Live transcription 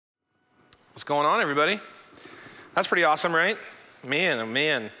What's going on, everybody? That's pretty awesome, right? Man, oh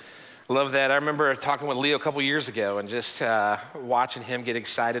man, love that. I remember talking with Leo a couple years ago and just watching him get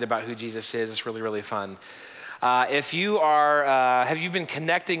excited about who Jesus is. It's really, really fun. If you are, have you been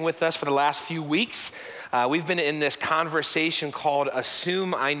connecting with us for the last few weeks? We've been in this conversation called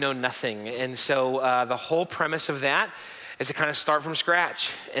Assume I Know Nothing. And so the whole premise of that is to kind of start from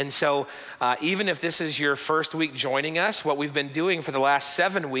scratch. And so even if this is your first week joining us, what we've been doing for the last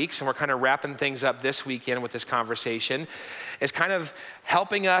 7 weeks, and we're kind of wrapping things up this weekend with this conversation, is kind of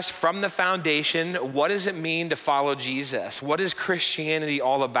helping us from the foundation. What does it mean to follow Jesus? What is Christianity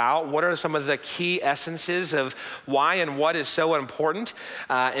all about? What are some of the key essences of why and what is so important?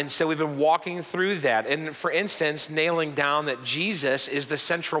 And so we've been walking through that. And for instance, nailing down that Jesus is the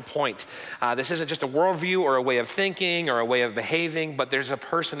central point. This isn't just a worldview or a way of thinking or a way of behaving, but there's a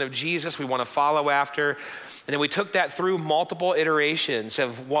person of Jesus we want to follow after. And then we took that through multiple iterations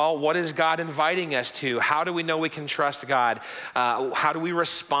of, well, what is God inviting us to? How do we know we can trust God? How do we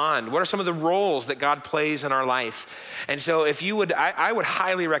respond? What are some of the roles that God plays in our life? And so if you would, I would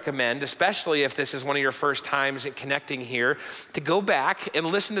highly recommend, especially if this is one of your first times in connecting here, to go back and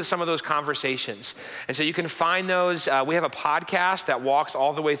listen to some of those conversations. And so you can find those. We have a podcast that walks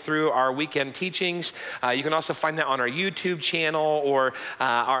all the way through our weekend teachings. You can also find that on our YouTube channel or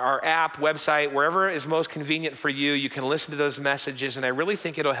our app, website, wherever is most convenient for you. You can listen to those messages, and I really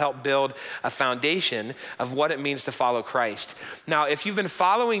think it'll help build a foundation of what it means to follow Christ. Now, if you've been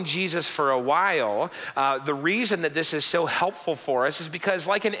following Jesus for a while, the reason that this is so helpful for us is because,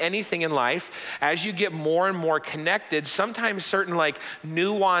 like in anything in life, as you get more and more connected, sometimes certain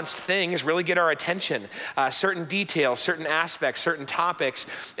nuanced things really get our attention, certain details, certain aspects, certain topics,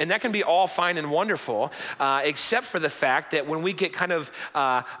 and that can be all fine and wonderful, except for the fact that when we get kind of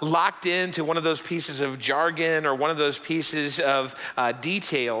locked into one of those pieces of jargon or one of those pieces of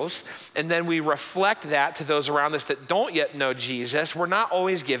details, and then we reflect that to those around us that don't yet know Jesus, we're not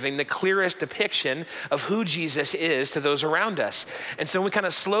always giving the clearest depiction of who Jesus is to those around us. And so we kind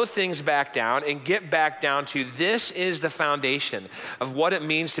of slow things back down and get back down to this is the foundation of what it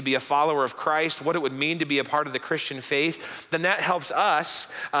means to be a follower of Christ, what it would mean to be a part of the Christian faith. Then that helps us,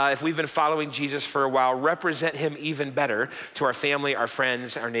 if we've been following Jesus for a while, represent him even better to our family, our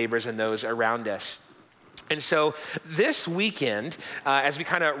friends, our neighbors, and those around us. And so this weekend, as we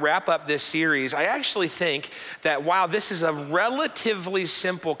kind of wrap up this series, I actually think that while this is a relatively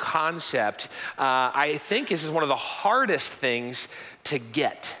simple concept, I think this is one of the hardest things to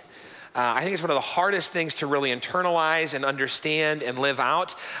get. I think it's one of the hardest things to really internalize and understand and live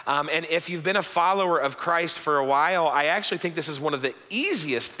out. And if you've been a follower of Christ for a while, I actually think this is one of the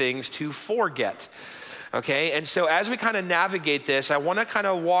easiest things to forget. Okay, and so as we kind of navigate this, I want to kind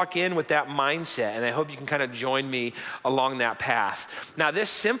of walk in with that mindset, and I hope you can kind of join me along that path. Now, this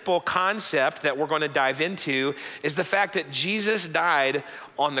simple concept that we're going to dive into is the fact that Jesus died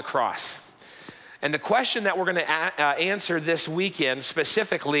on the cross. And the question that we're going to answer this weekend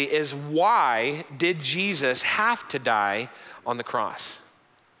specifically is, why did Jesus have to die on the cross?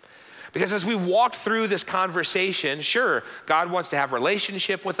 Because as we walked through this conversation, sure, God wants to have a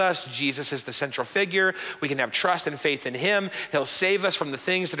relationship with us. Jesus is the central figure. We can have trust and faith in him. He'll save us from the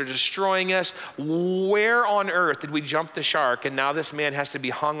things that are destroying us. Where on earth did we jump the shark and now this man has to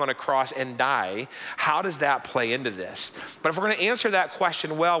be hung on a cross and die? How does that play into this? But if we're going to answer that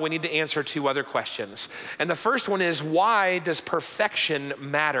question well, we need to answer two other questions. And the first one is, why does perfection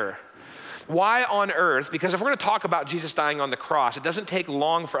matter? Why on earth? Because if we're going to talk about Jesus dying on the cross, it doesn't take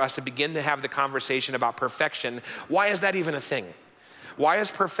long for us to begin to have the conversation about perfection. Why is that even a thing? Why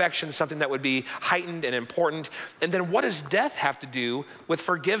is perfection something that would be heightened and important? And then what does death have to do with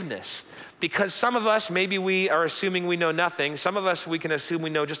forgiveness? Because some of us, maybe we are assuming we know nothing. Some of us, we can assume we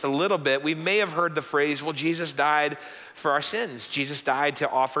know just a little bit. We may have heard the phrase, well, Jesus died for our sins. Jesus died to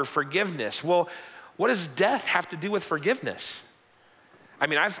offer forgiveness. Well, what does death have to do with forgiveness? I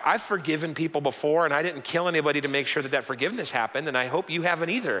mean, I've forgiven people before, and I didn't kill anybody to make sure that forgiveness happened, and I hope you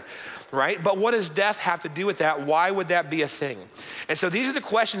haven't either, right? But what does death have to do with that? Why would that be a thing? And so these are the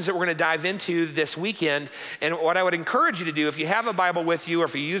questions that we're going to dive into this weekend, and what I would encourage you to do, if you have a Bible with you or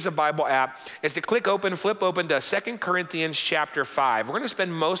if you use a Bible app, is to flip open to 2 Corinthians chapter 5. We're going to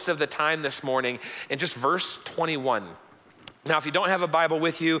spend most of the time this morning in just verse 21. Now, if you don't have a Bible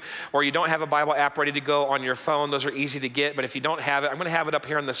with you or you don't have a Bible app ready to go on your phone, those are easy to get. But if you don't have it, I'm going to have it up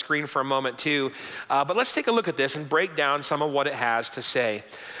here on the screen for a moment too. But let's take a look at this and break down some of what it has to say.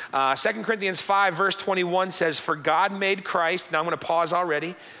 2 Corinthians 5 verse 21 says, "For God made Christ," now I'm going to pause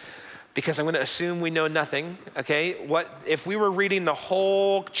already, because I'm going to assume we know nothing, okay? What if we were reading the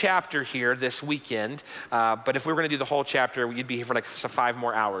whole chapter here this weekend, but if we were going to do the whole chapter, you'd be here for like 5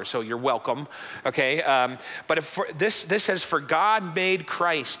 more hours, so you're welcome, okay? But if this says, for God made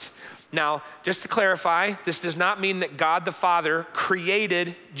Christ. Now, just to clarify, this does not mean that God the Father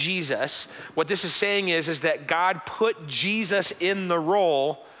created Jesus. What this is saying is that God put Jesus in the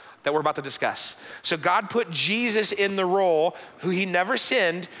role that we're about to discuss. So God put Jesus in the role, who he never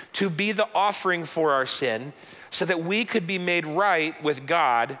sinned, to be the offering for our sin, so that we could be made right with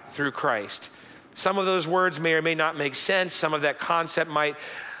God through Christ. Some of those words may or may not make sense. Some of that concept might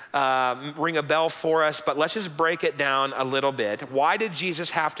ring a bell for us, but let's just break it down a little bit. Why did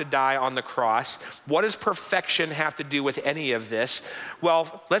Jesus have to die on the cross? What does perfection have to do with any of this?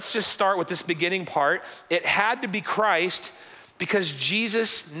 Well, let's just start with this beginning part. It had to be Christ because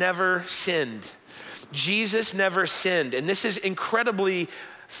Jesus never sinned. Jesus never sinned. And this is incredibly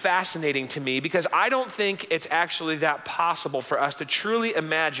fascinating to me because I don't think it's actually that possible for us to truly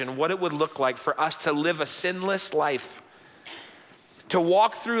imagine what it would look like for us to live a sinless life. To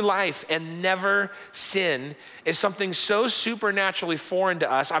walk through life and never sin is something so supernaturally foreign to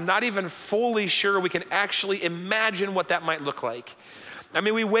us. I'm not even fully sure we can actually imagine what that might look like. I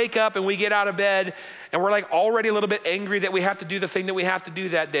mean, we wake up and we get out of bed and we're like already a little bit angry that we have to do the thing that we have to do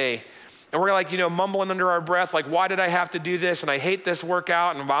that day. And we're like, mumbling under our breath, like, why did I have to do this? And I hate this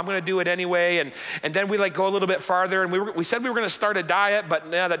workout and I'm gonna do it anyway. And then we like go a little bit farther and we said we were gonna start a diet, but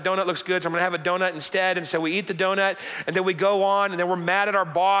now that donut looks good, so I'm gonna have a donut instead. And so we eat the donut and then we go on and then we're mad at our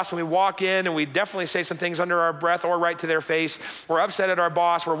boss and we walk in and we definitely say some things under our breath or right to their face. We're upset at our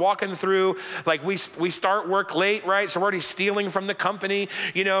boss. We're walking through, like we start work late, right? So we're already stealing from the company.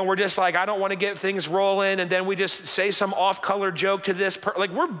 We're just like, I don't wanna get things rolling. And then we just say some off-color joke to this,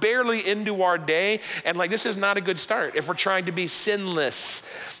 like we're barely into our day, and like this is not a good start if we're trying to be sinless,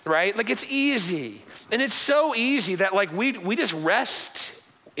 right? Like it's easy, and it's so easy that like we just rest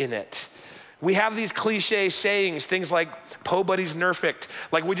in it. We have these cliche sayings, things like "Po buddy's nerfect,"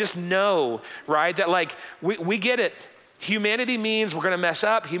 like we just know, right? That like we get it. Humanity means we're gonna mess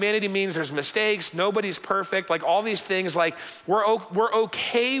up. Humanity means there's mistakes. Nobody's perfect. Like all these things, like we're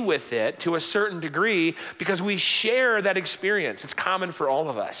okay with it to a certain degree because we share that experience. It's common for all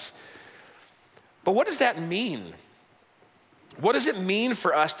of us. But what does that mean? What does it mean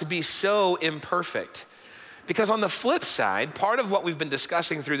for us to be so imperfect? Because on the flip side, part of what we've been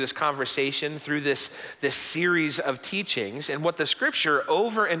discussing through this conversation, through this series of teachings, and what the scripture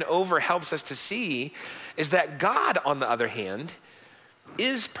over and over helps us to see is that God, on the other hand,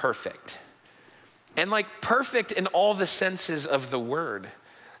 is perfect. And like perfect in all the senses of the word.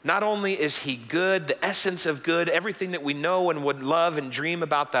 Not only is he good, the essence of good, everything that we know and would love and dream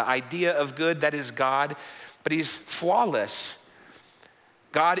about, the idea of good, that is God, but he's flawless.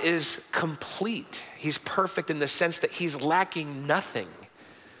 God is complete. He's perfect in the sense that he's lacking nothing.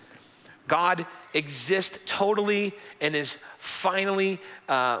 God exists totally and is finally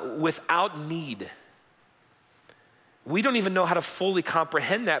without need. We don't even know how to fully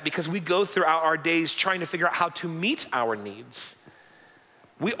comprehend that because we go throughout our days trying to figure out how to meet our needs.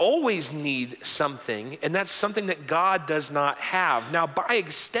 We always need something, and that's something that God does not have. Now, by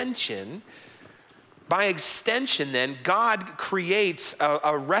extension then, God creates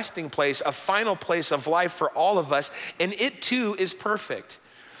a resting place, a final place of life for all of us, and it too is perfect.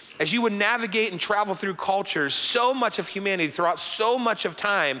 As you would navigate and travel through cultures, so much of humanity throughout so much of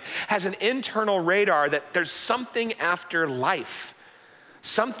time has an internal radar that there's something after life,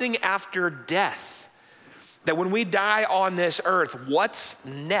 something after death. That when we die on this earth, what's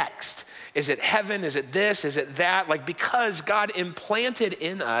next? Is it heaven? Is it this? Is it that? Like because God implanted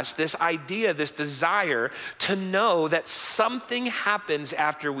in us this idea, this desire to know that something happens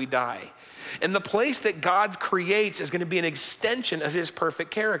after we die. And the place that God creates is going to be an extension of his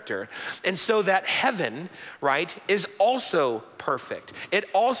perfect character. And so that heaven, right, is also perfect. It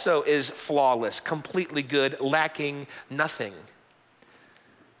also is flawless, completely good, lacking nothing.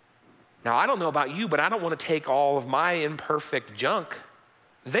 Now, I don't know about you, but I don't want to take all of my imperfect junk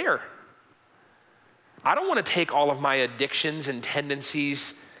there. I don't want to take all of my addictions and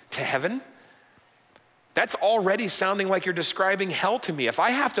tendencies to heaven. That's already sounding like you're describing hell to me. If I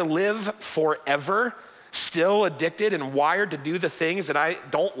have to live forever, still addicted and wired to do the things that I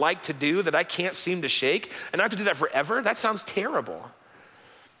don't like to do, that I can't seem to shake, and I have to do that forever, that sounds terrible.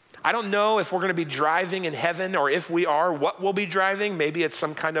 I don't know if we're gonna be driving in heaven, or if we are, what we'll be driving. Maybe it's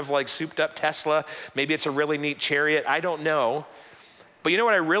some kind of like souped up Tesla. Maybe it's a really neat chariot. I don't know. But you know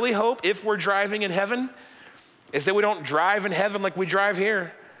what I really hope if we're driving in heaven is that we don't drive in heaven like we drive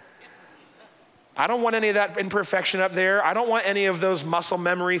here. I don't want any of that imperfection up there. I don't want any of those muscle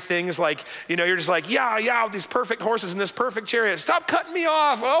memory things like, you're just like, yeah, these perfect horses in this perfect chariot. Stop cutting me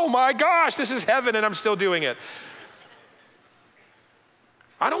off. Oh my gosh, this is heaven and I'm still doing it.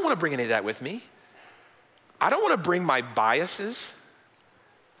 I don't want to bring any of that with me. I don't want to bring my biases.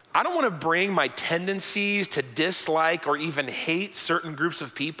 I don't want to bring my tendencies to dislike or even hate certain groups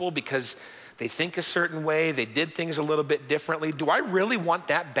of people because they think a certain way, they did things a little bit differently. Do I really want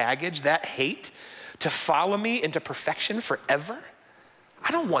that baggage, that hate, to follow me into perfection forever?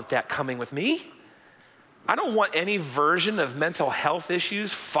 I don't want that coming with me. I don't want any version of mental health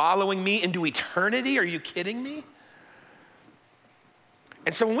issues following me into eternity. Are you kidding me?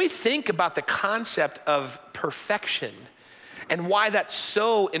 And so when we think about the concept of perfection and why that's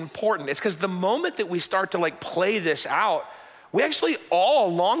so important, it's because the moment that we start to play this out, we actually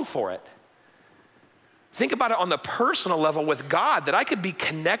all long for it. Think about it on the personal level with God, that I could be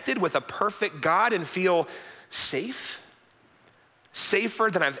connected with a perfect God and feel safe, safer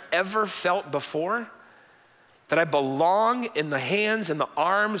than I've ever felt before, that I belong in the hands and the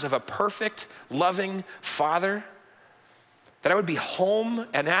arms of a perfect, loving Father, that I would be home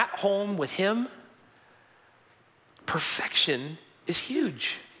and at home with Him. Perfection is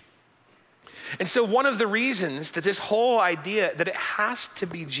huge. And so one of the reasons that this whole idea that it has to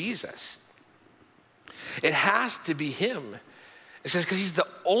be Jesus, it has to be Him, it's just because He's the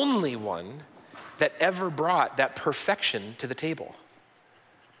only one that ever brought that perfection to the table.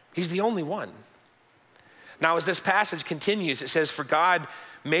 He's the only one. Now, as this passage continues, it says, "For God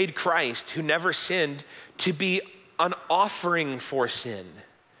made Christ, who never sinned, to be an offering for sin."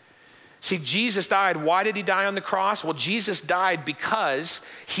 See, Jesus died. Why did He die on the cross? Well, Jesus died because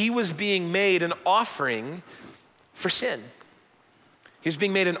He was being made an offering for sin. He was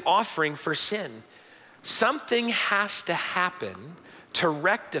being made an offering for sin. Something has to happen to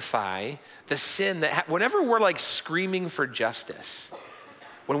rectify the sin that, whenever we're screaming for justice,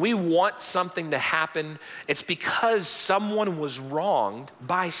 when we want something to happen, it's because someone was wronged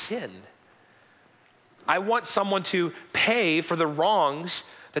by sin. I want someone to pay for the wrongs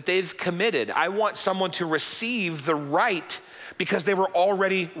that they've committed. I want someone to receive the right because they were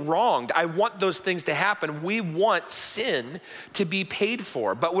already wronged. I want those things to happen. We want sin to be paid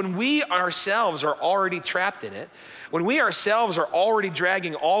for. But when we ourselves are already trapped in it, when we ourselves are already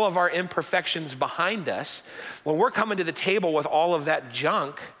dragging all of our imperfections behind us, when we're coming to the table with all of that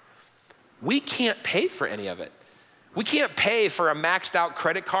junk, we can't pay for any of it. We can't pay for a maxed out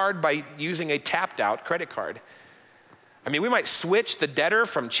credit card by using a tapped out credit card. I mean, we might switch the debtor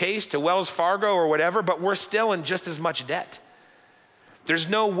from Chase to Wells Fargo or whatever, but we're still in just as much debt. There's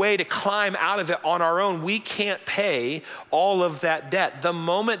no way to climb out of it on our own. We can't pay all of that debt. The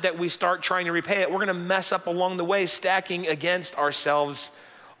moment that we start trying to repay it, we're gonna mess up along the way, stacking against ourselves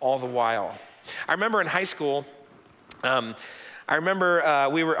all the while. I remember in high school, I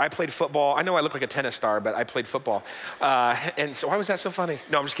played football. I know I look like a tennis star, but I played football. And so why was that so funny?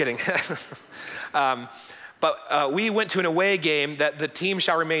 No, I'm just kidding. But we went to an away game that the team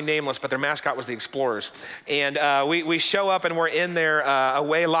shall remain nameless, but their mascot was the Explorers. And we show up and we're in their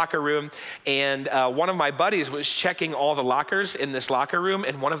away locker room. And one of my buddies was checking all the lockers in this locker room,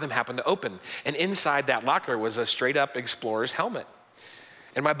 and one of them happened to open. And inside that locker was a straight up Explorers helmet.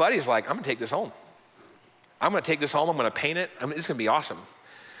 And my buddy's like, "I'm gonna take this home. I'm gonna take this home, I'm gonna paint it. It's gonna be awesome."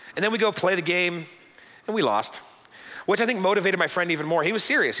 And then we go play the game, and we lost, which I think motivated my friend even more. He was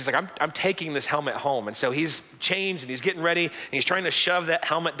serious. He's like, I'm taking this helmet home. And so he's changed and he's getting ready and he's trying to shove that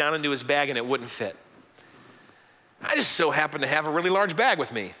helmet down into his bag and it wouldn't fit. I just so happened to have a really large bag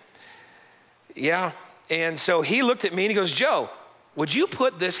with me. Yeah, and so he looked at me and he goes, "Joe, would you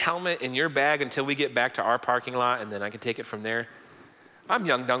put this helmet in your bag until we get back to our parking lot and then I can take it from there?" I'm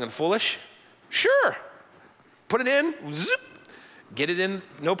young, dumb, and foolish. Sure, put it in, zip. Get it in,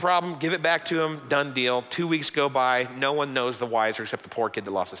 no problem, give it back to him, done deal. 2 weeks go by, no one knows the wiser except the poor kid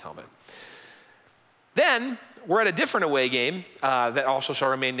that lost his helmet. Then, we're at a different away game that also shall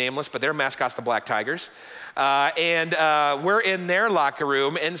remain nameless, but their mascot's the Black Tigers. And we're in their locker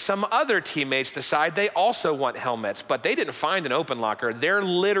room, and some other teammates decide they also want helmets, but they didn't find an open locker. They're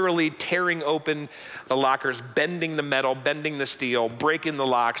literally tearing open the lockers, bending the metal, bending the steel, breaking the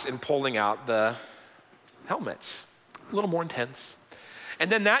locks, and pulling out the helmets. A little more intense. And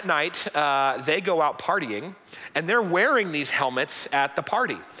then that night, they go out partying, and they're wearing these helmets at the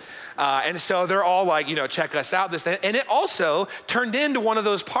party. And so they're all like, check us out, this, that. And it also turned into one of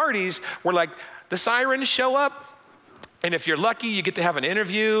those parties where the sirens show up, And if you're lucky, you get to have an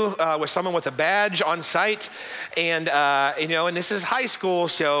interview with someone with a badge on site. And, and this is high school,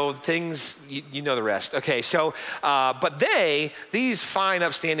 so things, you know the rest. Okay, so, but these fine,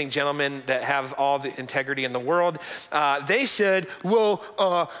 upstanding gentlemen that have all the integrity in the world, they said,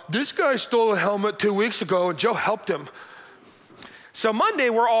 well, this guy stole a helmet 2 weeks ago and Joe helped him. So Monday,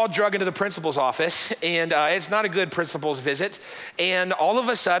 we're all drug into the principal's office, and it's not a good principal's visit. And all of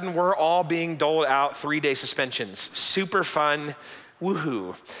a sudden, we're all being doled out 3-day suspensions. Super fun,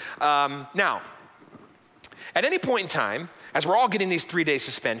 woohoo. Now, at any point in time, as we're all getting these 3-day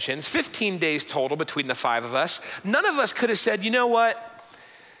suspensions, 15 days total between the 5 of us, none of us could have said, you know what?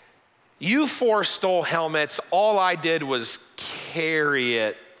 You 4 stole helmets. All I did was carry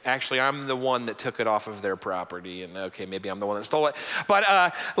it. Actually, I'm the one that took it off of their property, and okay, maybe I'm the one that stole it.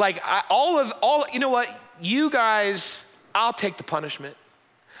 But you know what? You guys, I'll take the punishment.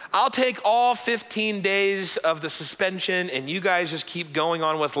 I'll take all 15 days of the suspension, and you guys just keep going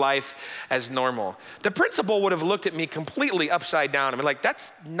on with life as normal. The principal would have looked at me completely upside down and been like,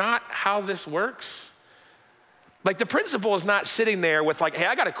 that's not how this works. Like, the principal is not sitting there with like, hey,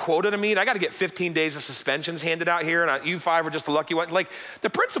 I got a quota to meet. I got to get 15 days of suspensions handed out here, and you 5 are just the lucky one. Like, the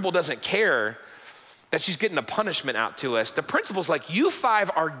principal doesn't care that she's getting the punishment out to us. The principal's like, you 5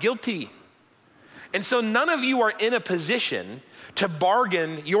 are guilty. And so none of you are in a position to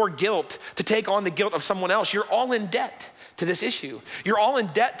bargain your guilt, to take on the guilt of someone else. You're all in debt to this issue. You're all in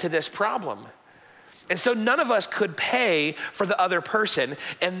debt to this problem. And so none of us could pay for the other person.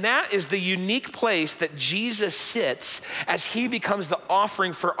 And that is the unique place that Jesus sits as he becomes the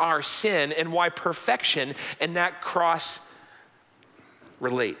offering for our sin, and why perfection and that cross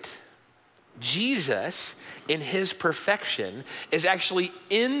relate. Jesus, in his perfection, is actually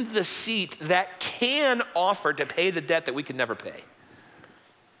in the seat that can offer to pay the debt that we could never pay.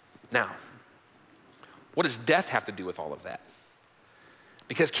 Now, what does death have to do with all of that?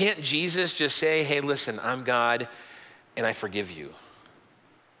 Because can't Jesus just say, hey, listen, I'm God and I forgive you?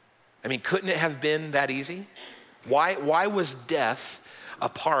 I mean, couldn't it have been that easy? Why was death a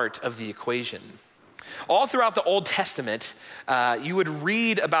part of the equation? All throughout the Old Testament, you would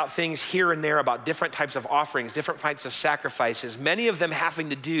read about things here and there about different types of offerings, different types of sacrifices, many of them having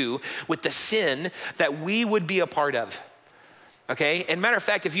to do with the sin that we would be a part of. Okay, and matter of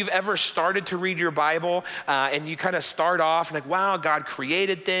fact, if you've ever started to read your Bible and you kind of start off and like, wow, God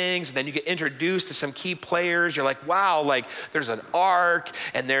created things, and then you get introduced to some key players, you're like, wow, like there's an ark,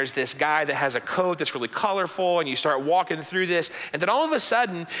 and there's this guy that has a coat that's really colorful, and you start walking through this, and then all of a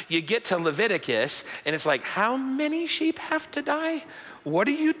sudden you get to Leviticus, and it's like, how many sheep have to die? What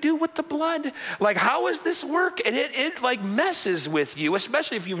do you do with the blood? Like, how does this work? And it like messes with you,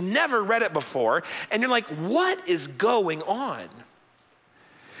 especially if you've never read it before, and you're like, what is going on?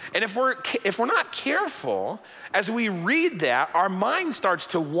 And if we're not careful, as we read that, our mind starts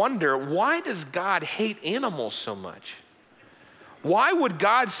to wonder, why does God hate animals so much? Why would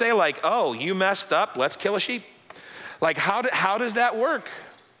God say like, oh, you messed up, let's kill a sheep? Like, how does that work?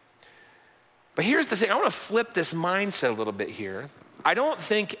 But here's the thing, I want to flip this mindset a little bit here. I don't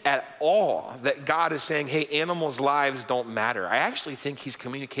think at all that God is saying, hey, animals' lives don't matter. I actually think he's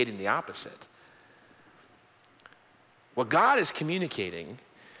communicating the opposite. What God is communicating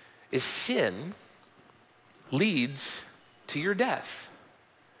is sin leads to your death.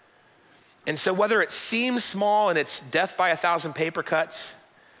 And so whether it seems small and it's death by 1,000 paper cuts,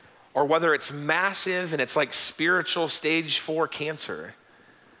 or whether it's massive and it's like spiritual stage 4 cancer,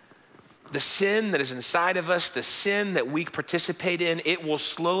 the sin that is inside of us, the sin that we participate in, it will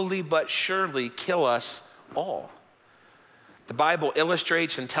slowly but surely kill us all. The Bible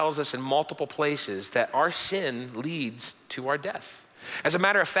illustrates and tells us in multiple places that our sin leads to our death. As a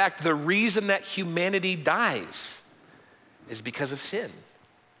matter of fact, the reason that humanity dies is because of sin.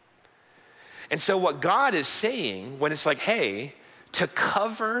 And so what God is saying when it's like, hey, to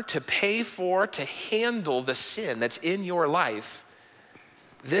cover, to pay for, to handle the sin that's in your life,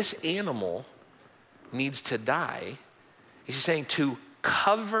 this animal needs to die. He's saying to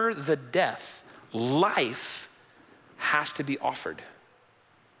cover the death, life has to be offered.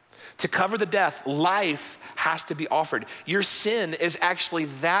 To cover the death, life has to be offered. Your sin is actually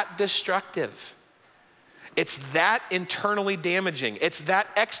that destructive. It's that internally damaging. It's that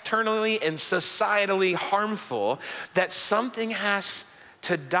externally and societally harmful that something has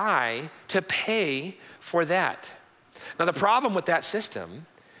to die to pay for that. Now, the problem with that system,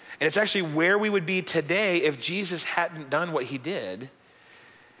 and it's actually where we would be today if Jesus hadn't done what he did,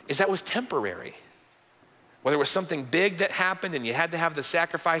 is that was temporary. Whether it was something big that happened and you had to have the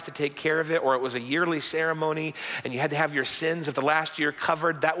sacrifice to take care of it, or it was a yearly ceremony and you had to have your sins of the last year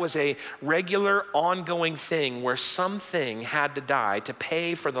covered, that was a regular ongoing thing where something had to die to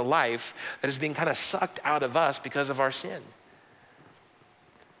pay for the life that is being kind of sucked out of us because of our sin.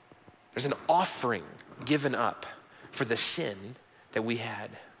 There's an offering given up for the sin that we had.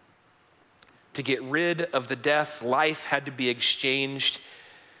 To get rid of the death, life had to be exchanged.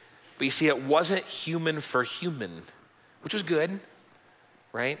 But you see, it wasn't human for human, which was good,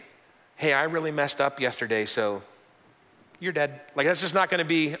 right? Hey, I really messed up yesterday, so you're dead. Like, that's just not gonna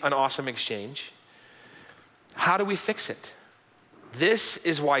be an awesome exchange. How do we fix it? This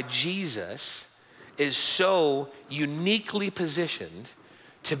is why Jesus is so uniquely positioned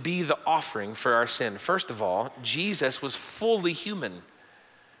to be the offering for our sin. First of all, Jesus was fully human.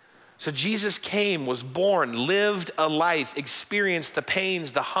 So Jesus came, was born, lived a life, experienced the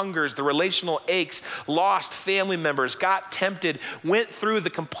pains, the hungers, the relational aches, lost family members, got tempted, went through the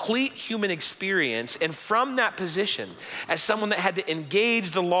complete human experience. And from that position, as someone that had to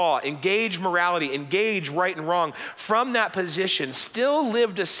engage the law, engage morality, engage right and wrong, from that position, still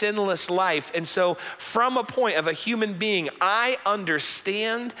lived a sinless life. And so from a point of a human being, I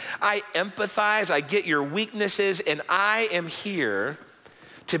understand, I empathize, I get your weaknesses, and I am here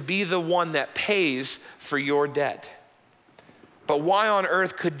to be the one that pays for your debt. But why on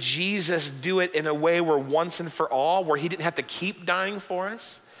earth could Jesus do it in a way where once and for all, where he didn't have to keep dying for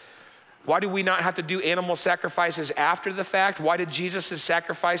us? Why do we not have to do animal sacrifices after the fact? Why did Jesus'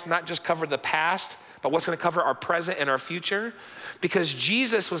 sacrifice not just cover the past, but what's gonna cover our present and our future? Because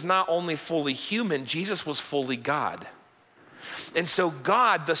Jesus was not only fully human, Jesus was fully God. And so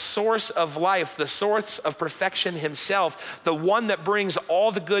God, the source of life, the source of perfection himself, the one that brings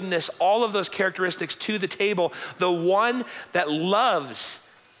all the goodness, all of those characteristics to the table, the one that loves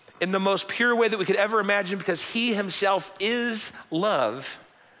in the most pure way that we could ever imagine because he himself is love,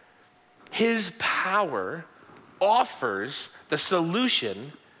 his power offers the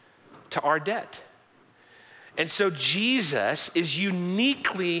solution to our debt. And so Jesus is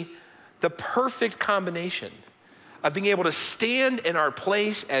uniquely the perfect combination of being able to stand in our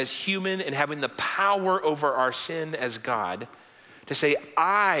place as human and having the power over our sin as God to say,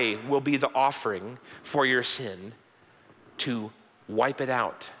 I will be the offering for your sin to wipe it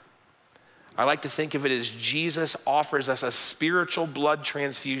out. I like to think of it as Jesus offers us a spiritual blood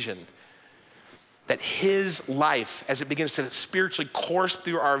transfusion, that his life, as it begins to spiritually course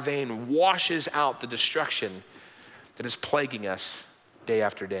through our vein, washes out the destruction that is plaguing us day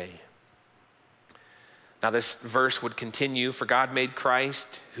after day. Now this verse would continue, for God made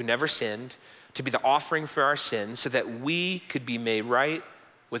Christ, who never sinned, to be the offering for our sins so that we could be made right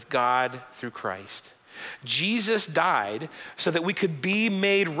with God through Christ. Jesus died so that we could be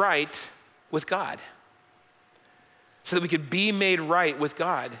made right with God. So that we could be made right with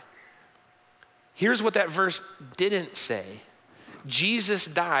God. Here's what that verse didn't say. Jesus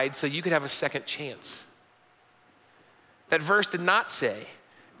died so you could have a second chance. That verse did not say,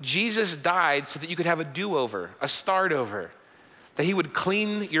 Jesus died so that you could have a do-over, a start over, that he would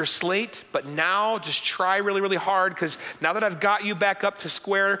clean your slate, but now just try really, really hard because now that I've got you back up to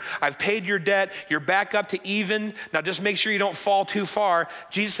square, I've paid your debt, you're back up to even, now just make sure you don't fall too far.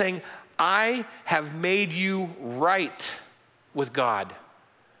 Jesus saying, I have made you right with God.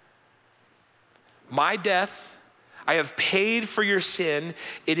 My death, I have paid for your sin,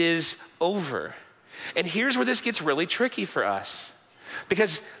 it is over. And here's where this gets really tricky for us.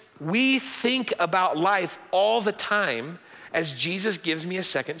 Because we think about life all the time as Jesus gives me a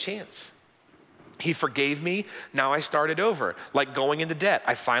second chance. He forgave me, now I started over. Like going into debt.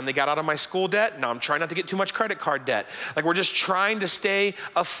 I finally got out of my school debt, now I'm trying not to get too much credit card debt. Like we're just trying to stay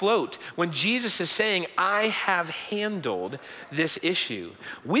afloat. When Jesus is saying, I have handled this issue.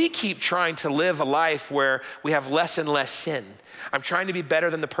 We keep trying to live a life where we have less and less sin. I'm trying to be better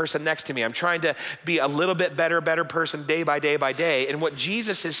than the person next to me. I'm trying to be a little bit better person day by day by day. And what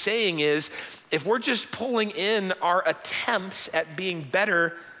Jesus is saying is, if we're just pulling in our attempts at being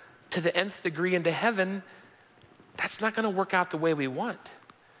better to the nth degree into heaven, that's not gonna work out the way we want.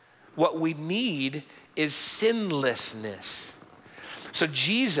 What we need is sinlessness. So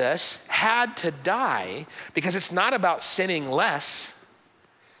Jesus had to die because it's not about sinning less,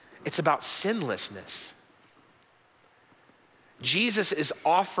 it's about sinlessness. Jesus is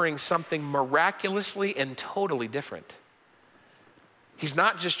offering something miraculously and totally different. He's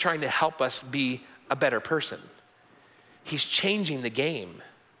not just trying to help us be a better person. He's changing the game.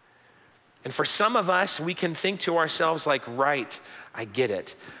 And for some of us, we can think to ourselves like, right, I get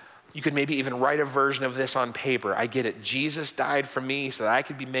it. You could maybe even write a version of this on paper. I get it. Jesus died for me so that I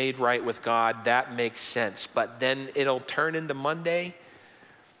could be made right with God. That makes sense. But then it'll turn into Monday,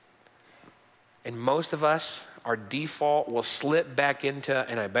 and most of us, our default will slip back into,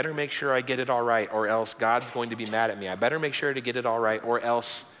 and I better make sure I get it all right, or else God's going to be mad at me. I better make sure to get it all right, or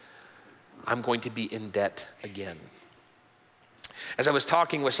else I'm going to be in debt again. As I was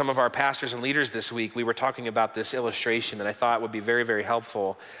talking with some of our pastors and leaders this week, we were talking about this illustration that I thought would be very, very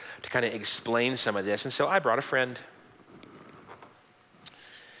helpful to kind of explain some of this. And so I brought a friend.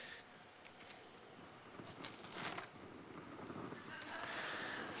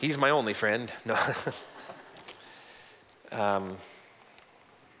 He's my only friend. No.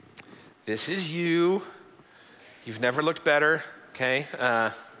 This is you. You've never looked better, okay?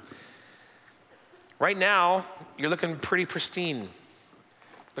 Right now, you're looking pretty pristine,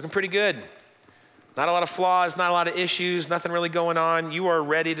 looking pretty good. Not a lot of flaws, not a lot of issues, nothing really going on. You are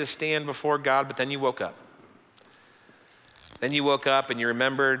ready to stand before God, but then you woke up. Then you woke up and you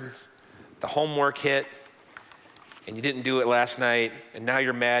remembered the homework hit, and you didn't do it last night, and now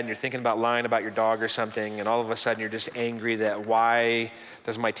you're mad and you're thinking about lying about your dog or something, and all of a sudden you're just angry that why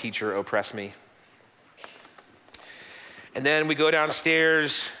does my teacher oppress me? And then we go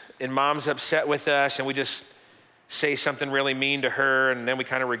downstairs and mom's upset with us and we just say something really mean to her, and then we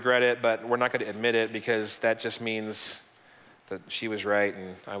kind of regret it, but we're not going to admit it because that just means that she was right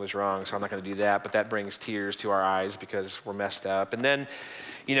and I was wrong, so I'm not going to do that, but that brings tears to our eyes because we're messed up. And then,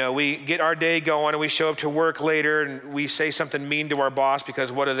 we get our day going and we show up to work later and we say something mean to our boss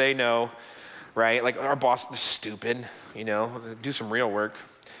because what do they know, right? Like our boss is stupid, do some real work.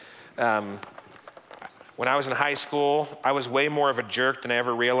 When I was in high school, I was way more of a jerk than I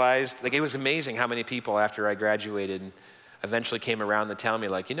ever realized. Like, it was amazing how many people after I graduated eventually came around to tell me,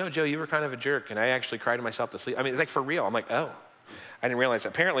 like, Joe, you were kind of a jerk, and I actually cried myself to sleep. I mean, like, for real. I'm like, oh, I didn't realize that.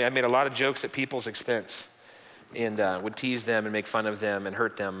 Apparently, I made a lot of jokes at people's expense and would tease them and make fun of them and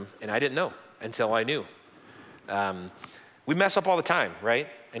hurt them, and I didn't know until I knew. We mess up all the time, right?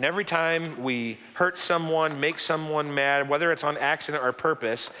 And every time we hurt someone, make someone mad, whether it's on accident or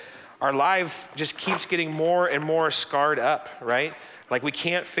purpose, our life just keeps getting more and more scarred up, right? Like, we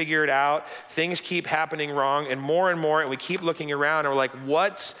can't figure it out. Things keep happening wrong and more, and we keep looking around and we're like,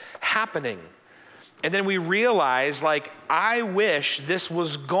 what's happening? And then we realize, like, I wish this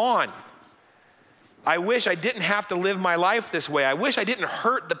was gone. I wish I didn't have to live my life this way. I wish I didn't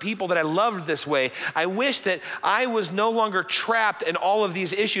hurt the people that I loved this way. I wish that I was no longer trapped in all of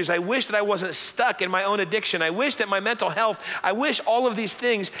these issues. I wish that I wasn't stuck in my own addiction. I wish that my mental health, I wish all of these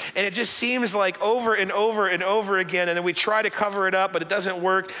things, and it just seems like over and over and over again, and then we try to cover it up, but it doesn't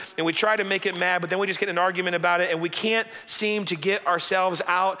work, and we try to make it mad, but then we just get in an argument about it, and we can't seem to get ourselves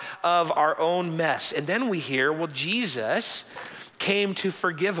out of our own mess. And then we hear, well, Jesus came to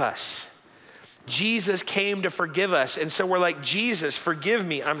forgive us. Jesus came to forgive us. And so we're like, Jesus, forgive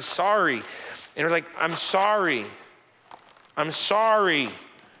me. I'm sorry. And we're like, I'm sorry. I'm sorry.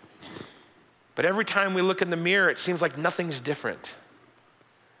 But every time we look in the mirror, it seems like nothing's different.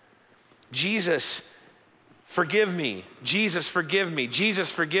 Jesus, forgive me. Jesus, forgive me. Jesus,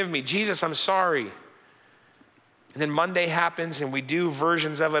 forgive me. Jesus, I'm sorry. And then Monday happens and we do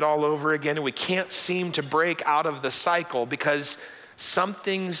versions of it all over again, and we can't seem to break out of the cycle because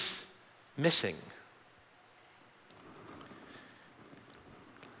something's missing.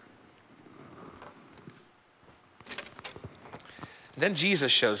 Then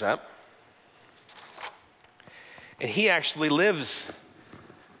Jesus shows up, and he actually lives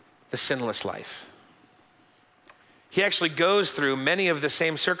the sinless life. He actually goes through many of the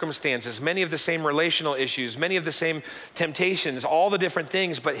same circumstances, many of the same relational issues, many of the same temptations, all the different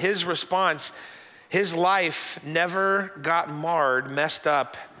things, but his response, his life never got marred, messed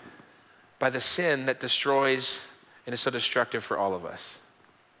up by the sin that destroys and is so destructive for all of us.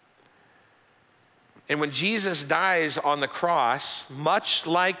 And when Jesus dies on the cross, much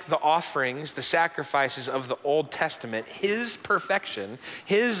like the offerings, the sacrifices of the Old Testament, his perfection,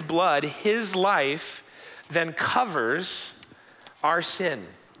 his blood, his life then covers our sin.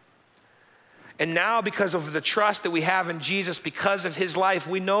 And now, because of the trust that we have in Jesus, because of his life,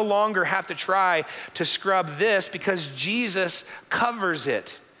 we no longer have to try to scrub this because Jesus covers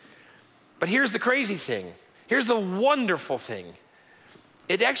it. But here's the crazy thing. Here's the wonderful thing.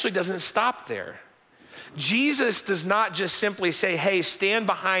 It actually doesn't stop there. Jesus does not just simply say, hey, stand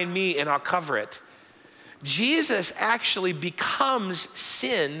behind me and I'll cover it. Jesus actually becomes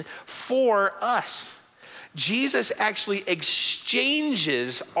sin for us. Jesus actually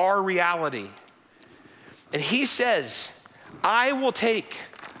exchanges our reality. And he says, I will take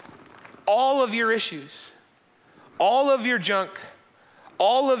all of your issues, all of your junk,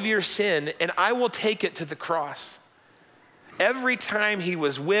 all of your sin and I will take it to the cross. Every time he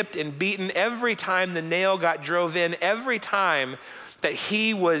was whipped and beaten, every time the nail got drove in, every time that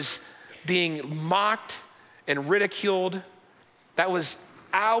he was being mocked and ridiculed, that was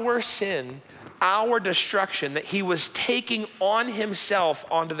our sin, our destruction that he was taking on himself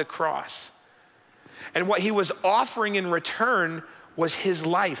onto the cross. And what he was offering in return was his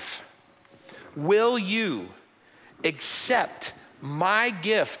life. Will you accept my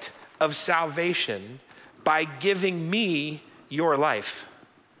gift of salvation by giving me your life?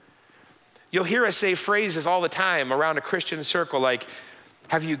 You'll hear us say phrases all the time around a Christian circle like,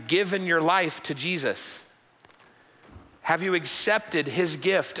 have you given your life to Jesus? Have you accepted his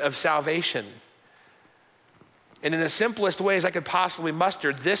gift of salvation? And in the simplest ways I could possibly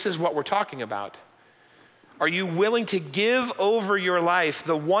muster, this is what we're talking about. Are you willing to give over your life,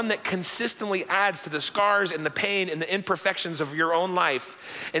 the one that consistently adds to the scars and the pain and the imperfections of your own life,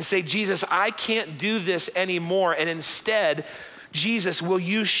 and say, Jesus, I can't do this anymore, and instead, Jesus, will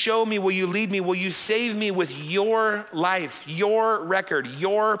you show me, will you lead me, will you save me with your life, your record,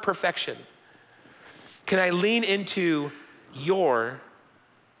 your perfection? Can I lean into your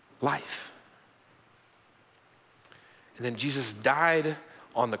life? And then Jesus died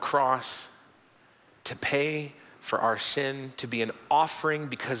on the cross to pay for our sin, to be an offering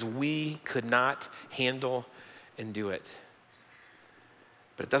because we could not handle and do it.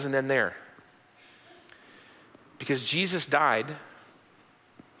 But it doesn't end there. Because Jesus died,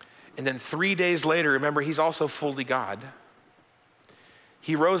 and then 3 days later, remember, he's also fully God,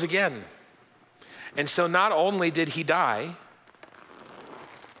 he rose again. And so not only did he die,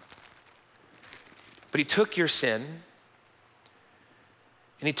 but he took your sin,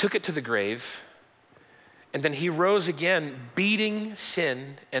 and he took it to the grave, and then he rose again, beating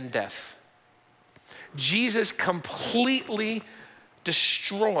sin and death. Jesus completely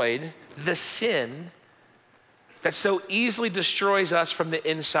destroyed the sin that so easily destroys us from the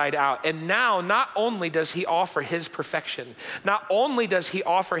inside out. And now, not only does he offer his perfection, not only does he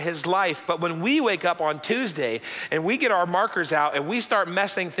offer his life, but when we wake up on Tuesday and we get our markers out and we start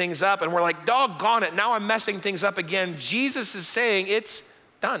messing things up and we're like, doggone it, now I'm messing things up again, Jesus is saying it's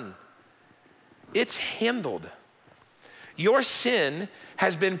done. It's handled. Your sin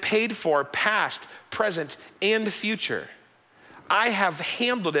has been paid for, past, present, and future. I have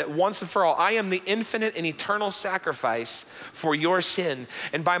handled it once and for all. I am the infinite and eternal sacrifice for your sin.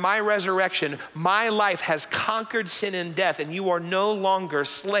 And by my resurrection, my life has conquered sin and death, and you are no longer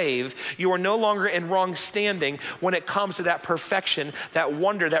slave. You are no longer in wrong standing when it comes to that perfection, that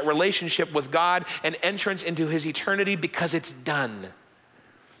wonder, that relationship with God, and entrance into his eternity, because it's done.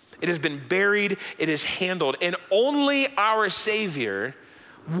 It has been buried, it is handled, and only our Savior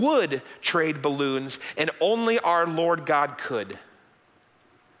would trade balloons, and only our Lord God could.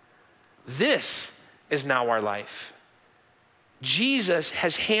 This is now our life. Jesus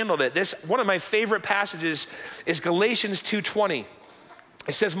has handled it. One of my favorite passages is Galatians 2:20.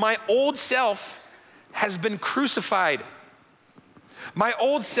 It says, my old self has been crucified. My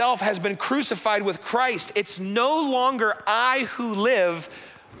old self has been crucified with Christ. It's no longer I who live,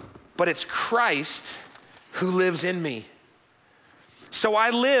 but it's Christ who lives in me. So I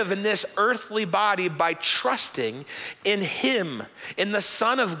live in this earthly body by trusting in him, in the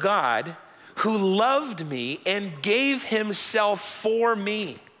Son of God, who loved me and gave himself for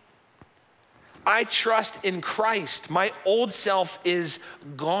me. I trust in Christ. My old self is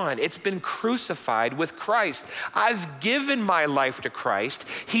gone. It's been crucified with Christ. I've given my life to Christ.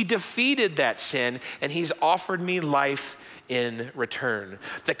 He defeated that sin, and he's offered me life in return.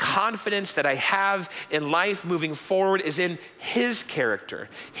 The confidence that I have in life moving forward is in his character,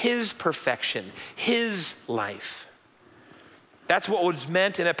 his perfection, his life. That's what was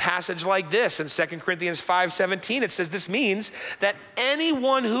meant in a passage like this in 2 Corinthians 5:17. It says this means that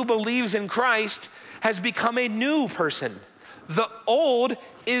anyone who believes in Christ has become a new person. The old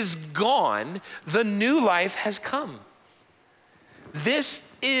is gone, the new life has come. This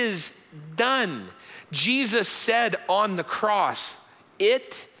is done. Jesus said on the cross,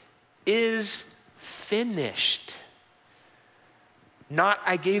 it is finished. Not,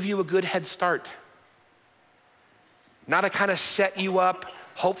 I gave you a good head start. Not, I kind of set you up,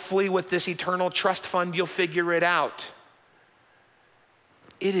 hopefully with this eternal trust fund, you'll figure it out.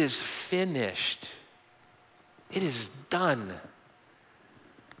 It is finished. It is done.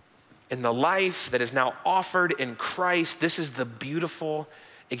 In the life that is now offered in Christ, this is the beautiful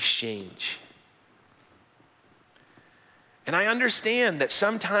exchange. And I understand that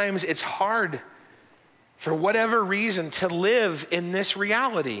sometimes it's hard, for whatever reason, to live in this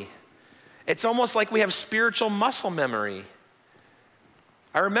reality. It's almost like we have spiritual muscle memory.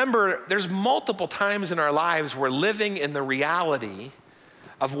 I remember there's multiple times in our lives where living in the reality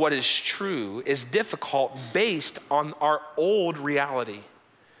of what is true is difficult based on our old reality.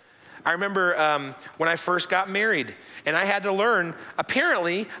 I remember when I first got married and I had to learn,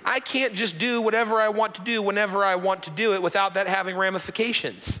 apparently, I can't just do whatever I want to do whenever I want to do it without that having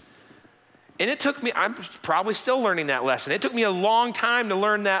ramifications. And it took me, I'm probably still learning that lesson. It took me a long time to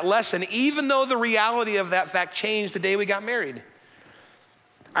learn that lesson, even though the reality of that fact changed the day we got married.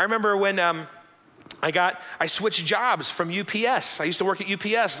 I remember when I switched jobs from UPS. I used to work at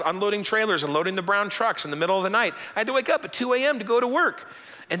UPS, unloading trailers and loading the brown trucks in the middle of the night. I had to wake up at 2 a.m. to go to work.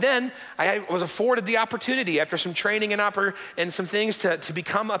 And then I was afforded the opportunity after some training and some things to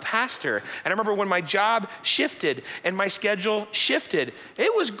become a pastor. And I remember when my job shifted and my schedule shifted,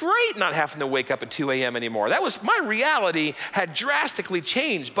 it was great not having to wake up at 2 a.m. anymore. My reality had drastically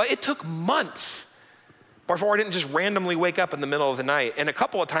changed, but it took months before I didn't just randomly wake up in the middle of the night. And a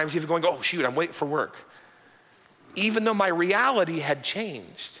couple of times even going, oh shoot, I'm waiting for work. Even though my reality had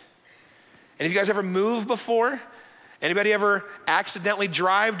changed. And have you guys ever moved before? Anybody ever accidentally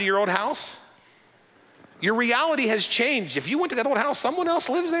drive to your old house? Your reality has changed. If you went to that old house, someone else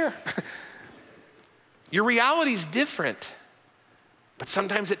lives there. Your reality is different. But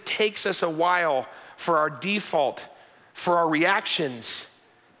sometimes it takes us a while for our default, for our reactions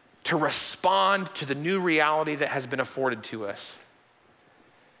to respond to the new reality that has been afforded to us.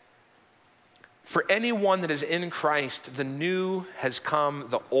 For anyone that is in Christ, the new has come,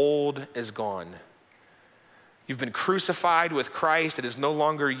 the old is gone. You've been crucified with Christ. It is no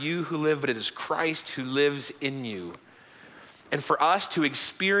longer you who live, but it is Christ who lives in you. And for us to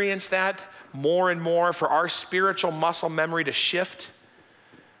experience that more and more, for our spiritual muscle memory to shift,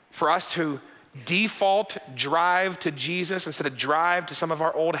 for us to default drive to Jesus instead of drive to some of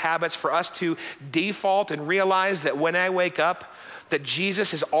our old habits, for us to default and realize that when I wake up, that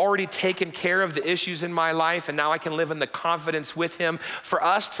Jesus has already taken care of the issues in my life and now I can live in the confidence with him. For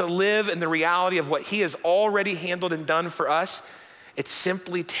us to live in the reality of what he has already handled and done for us, it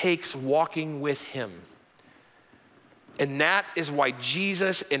simply takes walking with him. And that is why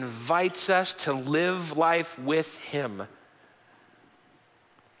Jesus invites us to live life with him.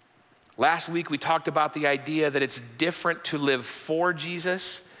 Last week we talked about the idea that it's different to live for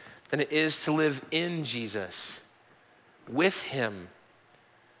Jesus than it is to live in Jesus. With him.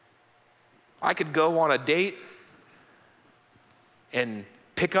 I could go on a date and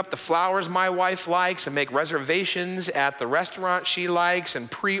pick up the flowers my wife likes and make reservations at the restaurant she likes and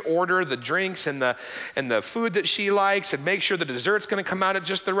pre-order the drinks and the food that she likes and make sure the dessert's gonna come out at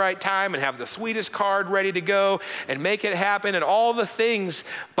just the right time and have the sweetest card ready to go and make it happen and all the things.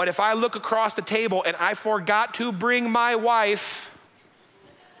 But if I look across the table and I forgot to bring my wife,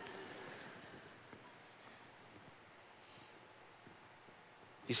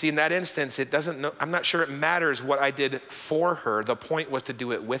 you see, in that instance, I'm not sure it matters what I did for her. The point was to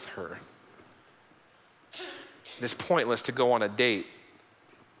do it with her. It's pointless to go on a date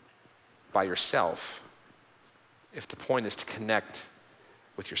by yourself if the point is to connect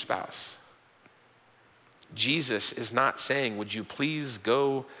with your spouse. Jesus is not saying, would you please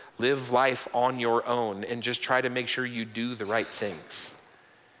go live life on your own and just try to make sure you do the right things.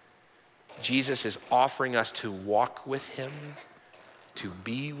 Jesus is offering us to walk with him, to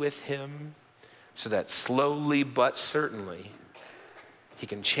be with him, so that slowly but certainly he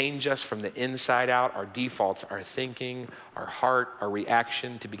can change us from the inside out, our defaults, our thinking, our heart, our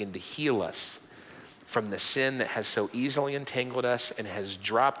reaction, to begin to heal us from the sin that has so easily entangled us and has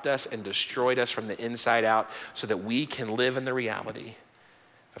dropped us and destroyed us from the inside out, so that we can live in the reality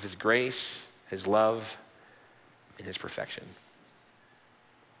of his grace, his love, and his perfection.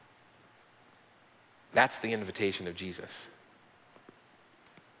 That's the invitation of Jesus.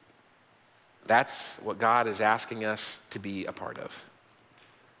 That's what God is asking us to be a part of.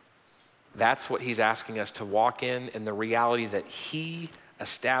 That's what he's asking us to walk in the reality that he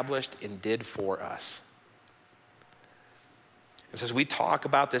established and did for us. And so as we talk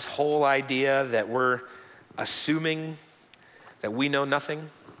about this whole idea that we're assuming that we know nothing,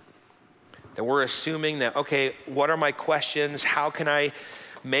 that we're assuming that, okay, what are my questions? How can I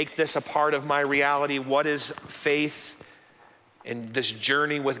make this a part of my reality? What is faith and this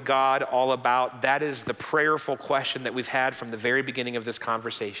journey with God all about? That is the prayerful question that we've had from the very beginning of this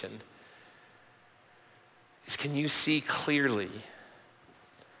conversation. Is, can you see clearly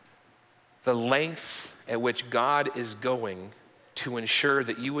the lengths at which God is going to ensure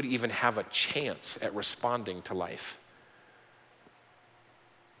that you would even have a chance at responding to life?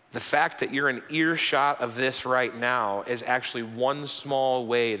 The fact that you're in earshot of this right now is actually one small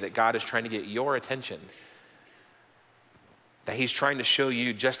way that God is trying to get your attention. that he's trying to show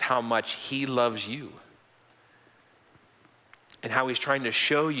you just how much he loves you. And how he's trying to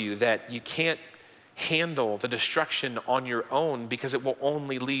show you that you can't handle the destruction on your own because it will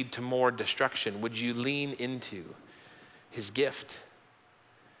only lead to more destruction. Would you lean into his gift?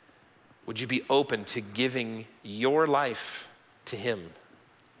 Would you be open to giving your life to him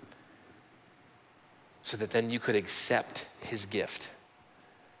so that then you could accept his gift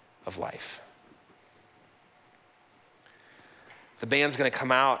of life? The band's going to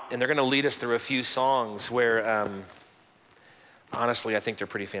come out and they're going to lead us through a few songs where honestly, I think they're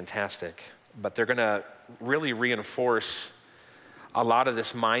pretty fantastic, but they're gonna really reinforce a lot of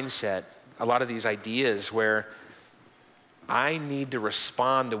this mindset, a lot of these ideas where I need to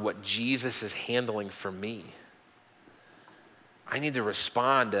respond to what Jesus is handling for me. I need to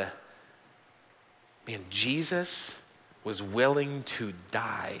respond to, man, Jesus was willing to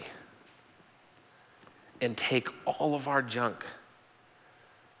die and take all of our junk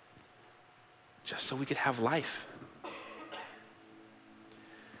just so we could have life.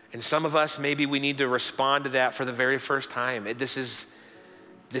 And some of us, maybe we need to respond to that for the very first time. This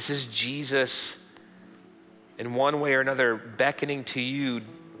is Jesus in one way or another beckoning to you.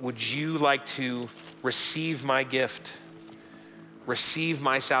 Would you like to receive my gift? Receive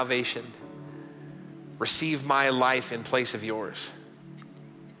my salvation? Receive my life in place of yours?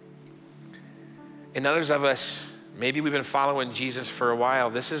 And others of us, maybe we've been following Jesus for a while.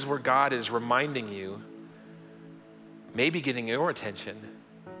 This is where God is reminding you, maybe getting your attention.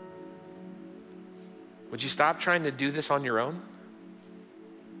 Would you stop trying to do this on your own?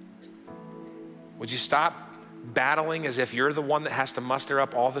 Would you stop battling as if you're the one that has to muster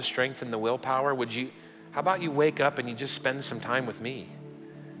up all the strength and the willpower? How about you wake up and you just spend some time with me?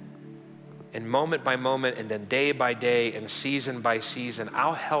 And moment by moment, and then day by day, and season by season,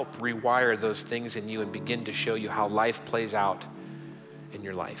 I'll help rewire those things in you and begin to show you how life plays out in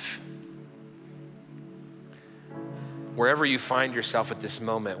your life. Wherever you find yourself at this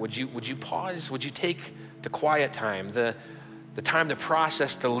moment, would you pause? Would you take the quiet time, the time to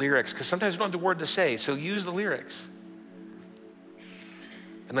process the lyrics? Because sometimes we don't have the word to say, so use the lyrics.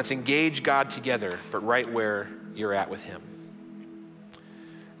 And let's engage God together, but right where you're at with him.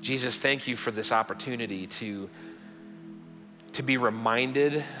 Jesus, thank you for this opportunity to be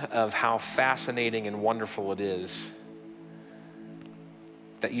reminded of how fascinating and wonderful it is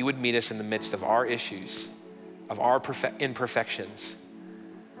that you would meet us in the midst of our issues, of our imperfections.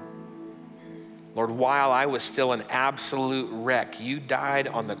 Lord, while I was still an absolute wreck, you died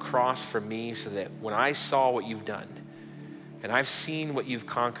on the cross for me so that when I saw what you've done, and I've seen what you've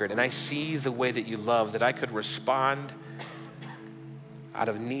conquered, and I see the way that you love, that I could respond out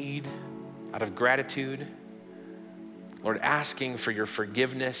of need, out of gratitude, Lord, asking for your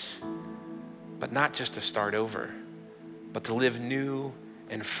forgiveness, but not just to start over, but to live new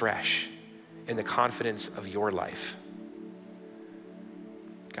and fresh in the confidence of your life.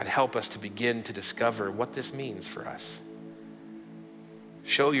 God, help us to begin to discover what this means for us.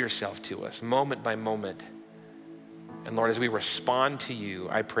 Show yourself to us moment by moment. And Lord, as we respond to you,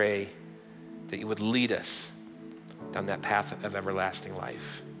 I pray that you would lead us down that path of everlasting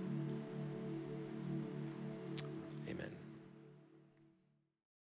life.